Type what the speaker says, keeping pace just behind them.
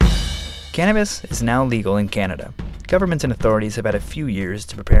Cannabis is now legal in Canada. Governments and authorities have had a few years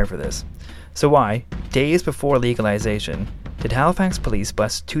to prepare for this. So why, days before legalization, did Halifax police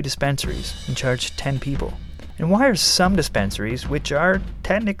bust 2 dispensaries and charge 10 people? And why are some dispensaries, which are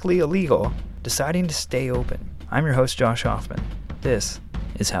technically illegal, deciding to stay open? I'm your host, Josh Hoffman. This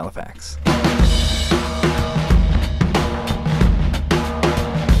is Halifax.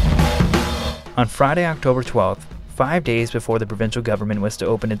 On Friday, October 12th, 5 days before the provincial government was to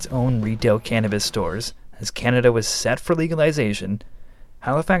open its own retail cannabis stores, as Canada was set for legalization,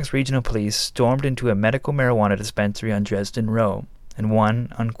 Halifax Regional Police stormed into a medical marijuana dispensary on Dresden Row and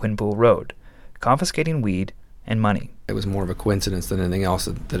one on Quinpool Road, confiscating weed and money. It was more of a coincidence than anything else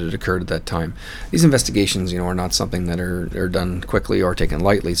that had occurred at that time. These investigations, are not something that are done quickly or taken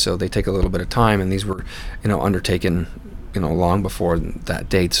lightly, so they take a little bit of time, and these were, undertaken long before that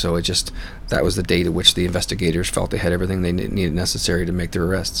date, so that was the date at which the investigators felt they had everything they needed necessary to make their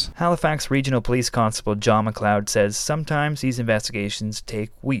arrests. Halifax Regional Police Constable John McLeod says sometimes these investigations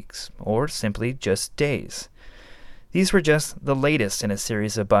take weeks, or simply just days. These were just the latest in a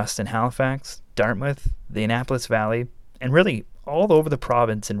series of busts in Halifax, Dartmouth, the Annapolis Valley, and really all over the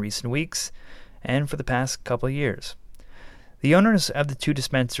province in recent weeks, and for the past couple of years. The owners of the 2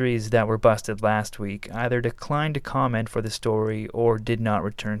 dispensaries that were busted last week either declined to comment for the story or did not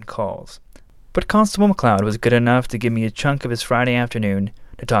return calls. But Constable McLeod was good enough to give me a chunk of his Friday afternoon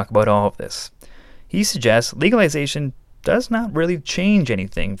to talk about all of this. He suggests legalization does not really change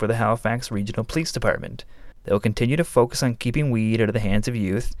anything for the Halifax Regional Police Department. They'll continue to focus on keeping weed out of the hands of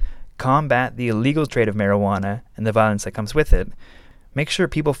youth, combat the illegal trade of marijuana and the violence that comes with it, make sure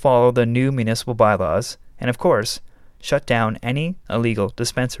people follow the new municipal bylaws, and of course, shut down any illegal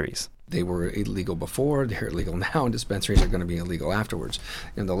dispensaries. They were illegal before, they're illegal now, and dispensaries are going to be illegal afterwards.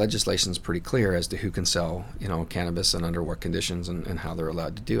 The legislation is pretty clear as to who can sell, cannabis and under what conditions and how they're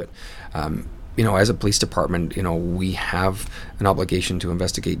allowed to do it. As a police department, we have an obligation to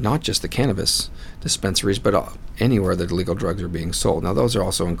investigate not just the cannabis dispensaries, but anywhere that illegal drugs are being sold. Now, those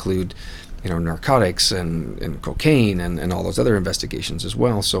also include, narcotics and cocaine and all those other investigations as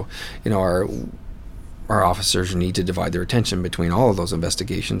well. So, our officers need to divide their attention between all of those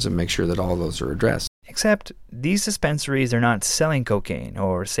investigations and make sure that all of those are addressed. Except these dispensaries are not selling cocaine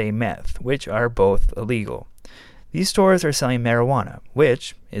or, say, meth, which are both illegal. These stores are selling marijuana,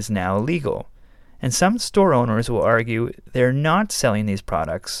 which is now illegal. And some store owners will argue they're not selling these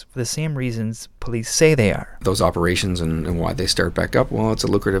products for the same reasons police say they are. Those operations and why they start back up, well, it's a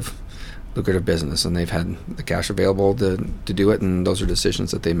lucrative business, and they've had the cash available to do it, and those are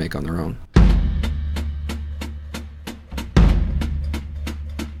decisions that they make on their own.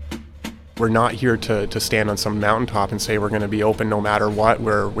 We're not here to stand on some mountaintop and say we're going to be open no matter what.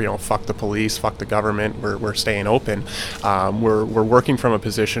 Fuck the police, fuck the government. We're staying open. We're working from a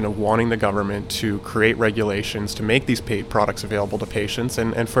position of wanting the government to create regulations to make these products available to patients,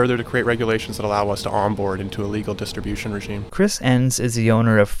 and further to create regulations that allow us to onboard into a legal distribution regime. Chris Enns is the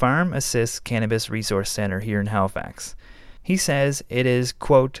owner of Farm Assist Cannabis Resource Center here in Halifax. He says it is,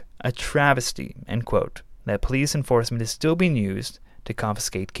 quote, a travesty, end quote, that police enforcement is still being used to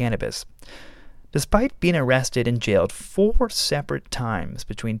confiscate cannabis. Despite being arrested and jailed 4 separate times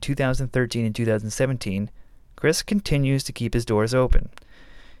between 2013 and 2017, Chris continues to keep his doors open.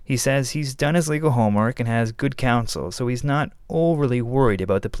 He says he's done his legal homework and has good counsel, so he's not overly worried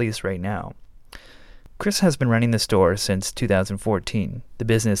about the police right now. Chris has been running the store since 2014. The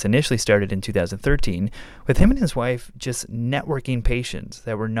business initially started in 2013, with him and his wife just networking patients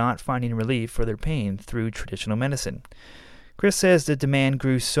that were not finding relief for their pain through traditional medicine. Chris says the demand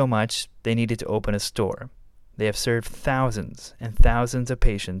grew so much they needed to open a store. They have served thousands and thousands of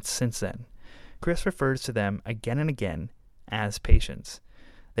patients since then. Chris refers to them again and again as patients.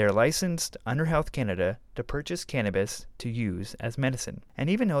 They are licensed under Health Canada to purchase cannabis to use as medicine. And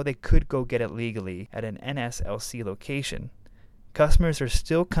even though they could go get it legally at an NSLC location, customers are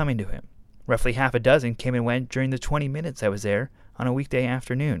still coming to him. Roughly half a dozen came and went during the 20 minutes I was there on a weekday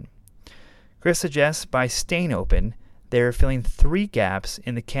afternoon. Chris suggests by staying open, they are filling 3 gaps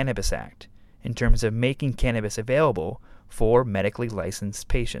in the Cannabis Act in terms of making cannabis available for medically licensed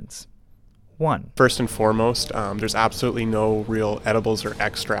patients. 1. First and foremost, there's absolutely no real edibles or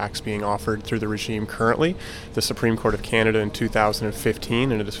extracts being offered through the regime currently. The Supreme Court of Canada in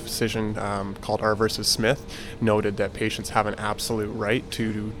 2015, in a decision called R versus Smith, noted that patients have an absolute right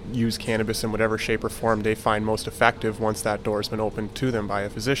to use cannabis in whatever shape or form they find most effective once that door has been opened to them by a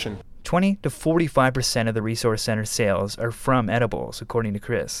physician. 20 to 45% of the Resource Center sales are from edibles, according to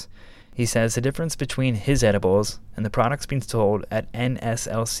Chris. He says the difference between his edibles and the products being sold at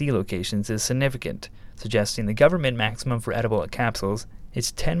NSLC locations is significant, suggesting the government maximum for edible capsules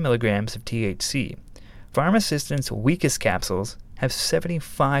is 10 milligrams of THC. Farm Assistant's weakest capsules have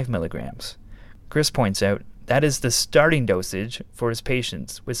 75 milligrams. Chris points out that is the starting dosage for his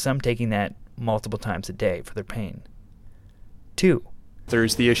patients, with some taking that multiple times a day for their pain. 2.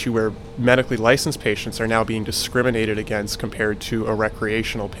 There's the issue where medically licensed patients are now being discriminated against compared to a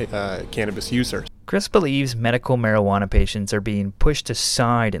recreational cannabis user. Chris believes medical marijuana patients are being pushed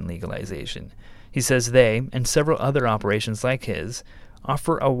aside in legalization. He says they, and several other operations like his,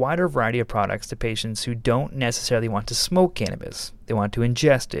 offer a wider variety of products to patients who don't necessarily want to smoke cannabis. They want to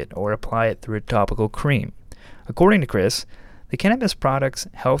ingest it or apply it through a topical cream. According to Chris, the cannabis products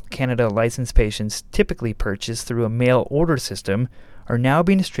Health Canada licensed patients typically purchase through a mail order system are now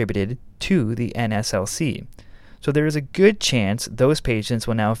being distributed to the NSLC. So there is a good chance those patients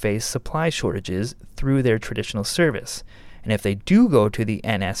will now face supply shortages through their traditional service. And if they do go to the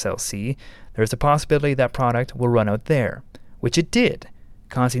NSLC, there's a possibility that product will run out there, which it did,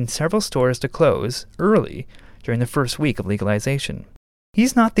 causing several stores to close early during the first week of legalization.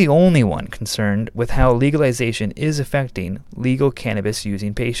 He's not the only one concerned with how legalization is affecting legal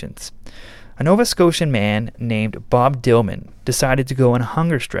cannabis-using patients. A Nova Scotian man named Bob Dillman decided to go on a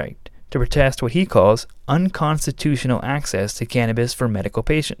hunger strike to protest what he calls unconstitutional access to cannabis for medical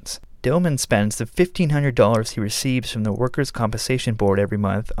patients. Dillman spends the $1,500 he receives from the Workers' Compensation Board every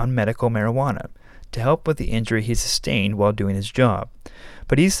month on medical marijuana to help with the injury he sustained while doing his job.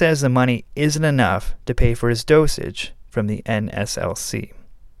 But he says the money isn't enough to pay for his dosage from the NSLC.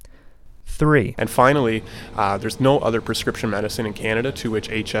 3. And finally, there's no other prescription medicine in Canada to which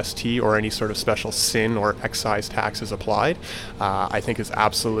HST or any sort of special sin or excise tax is applied. I think it's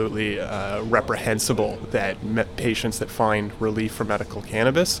absolutely reprehensible that patients that find relief from medical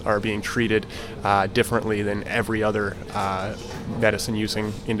cannabis are being treated differently than every other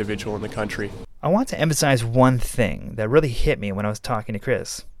medicine-using individual in the country. I want to emphasize one thing that really hit me when I was talking to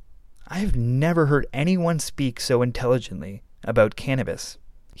Chris. I have never heard anyone speak so intelligently about cannabis.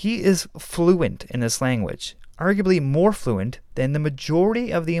 He is fluent in this language, arguably more fluent than the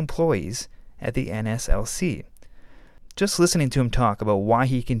majority of the employees at the NSLC. Just listening to him talk about why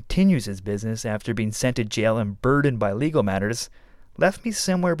he continues his business after being sent to jail and burdened by legal matters left me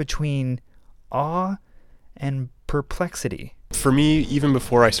somewhere between awe and perplexity. For me, even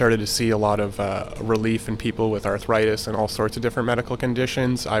before I started to see a lot of relief in people with arthritis and all sorts of different medical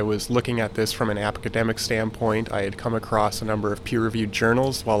conditions, I was looking at this from an academic standpoint. I had come across a number of peer-reviewed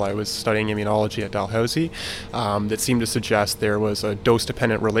journals while I was studying immunology at Dalhousie that seemed to suggest there was a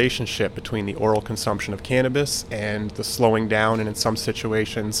dose-dependent relationship between the oral consumption of cannabis and the slowing down and, in some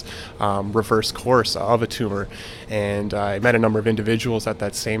situations, reverse course of a tumor. And I met a number of individuals at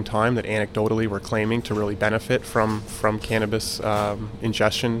that same time that anecdotally were claiming to really benefit from cannabis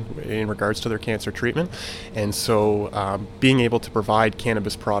ingestion in regards to their cancer treatment. And so being able to provide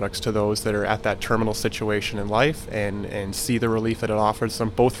cannabis products to those that are at that terminal situation in life and see the relief that it offers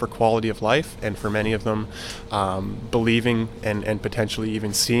them, both for quality of life and for many of them believing and potentially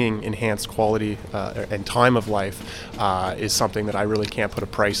even seeing enhanced quality and time of life is something that I really can't put a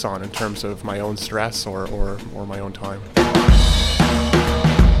price on in terms of my own stress or my own time.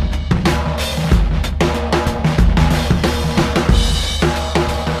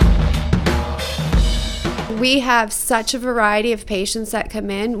 We have such a variety of patients that come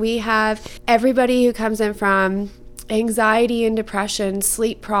in. We have everybody who comes in from anxiety and depression,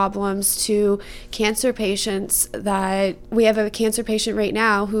 sleep problems, to cancer patients. That we have a cancer patient right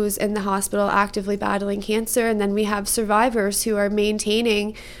now who's in the hospital actively battling cancer, and then we have survivors who are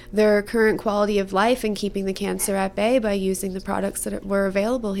maintaining their current quality of life and keeping the cancer at bay by using the products that were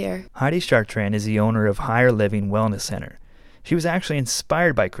available here. Heidi Chartrand is the owner of Higher Living Wellness Center. She was actually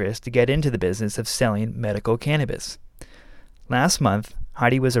inspired by Chris to get into the business of selling medical cannabis. Last month,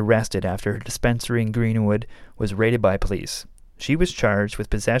 Heidi was arrested after her dispensary in Greenwood was raided by police. She was charged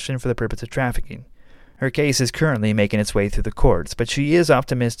with possession for the purpose of trafficking. Her case is currently making its way through the courts, but she is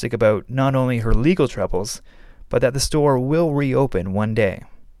optimistic about not only her legal troubles, but that the store will reopen one day.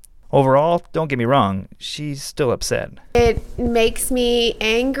 Overall, don't get me wrong, she's still upset. It makes me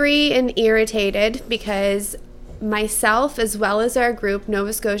angry and irritated because myself, as well as our group,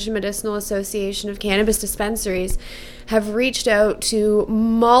 Nova Scotia Medicinal Association of Cannabis Dispensaries, have reached out to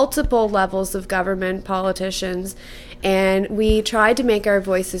multiple levels of government, politicians, and we tried to make our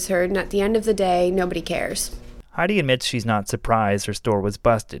voices heard, and at the end of the day, nobody cares. Heidi admits she's not surprised her store was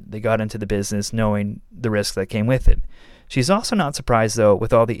busted. They got into the business knowing the risks that came with it. She's also not surprised, though,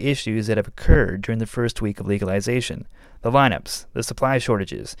 with all the issues that have occurred during the first week of legalization. The lineups, the supply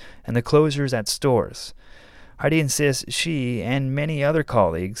shortages, and the closures at stores. Heidi insists she and many other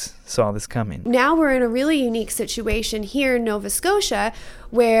colleagues saw this coming. Now we're in a really unique situation here in Nova Scotia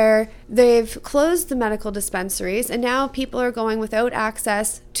where they've closed the medical dispensaries and now people are going without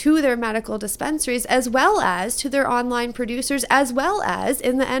access to their medical dispensaries as well as to their online producers as well as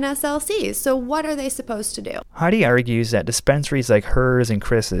in the NSLCs. So what are they supposed to do? Heidi argues that dispensaries like hers and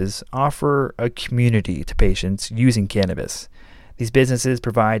Chris's offer a community to patients using cannabis. These businesses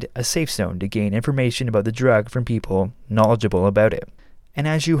provide a safe zone to gain information about the drug from people knowledgeable about it. And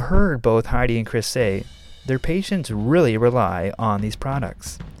as you heard both Heidi and Chris say, their patients really rely on these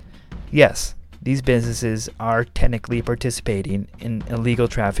products. Yes, these businesses are technically participating in illegal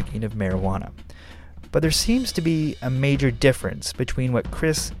trafficking of marijuana. But there seems to be a major difference between what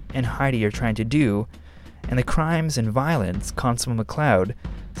Chris and Heidi are trying to do and the crimes and violence Constable McLeod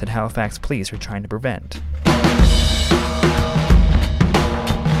said Halifax police are trying to prevent.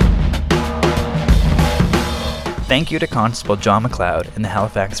 Thank you to Constable John McLeod in the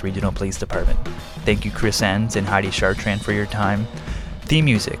Halifax Regional Police Department. Thank you Chris Enns and Heidi Chartrand for your time. Theme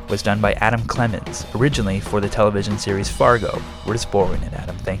music was done by Adam Clemens, originally for the television series Fargo. We're just borrowing it,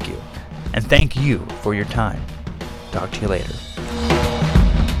 Adam. Thank you. And thank you for your time. Talk to you later.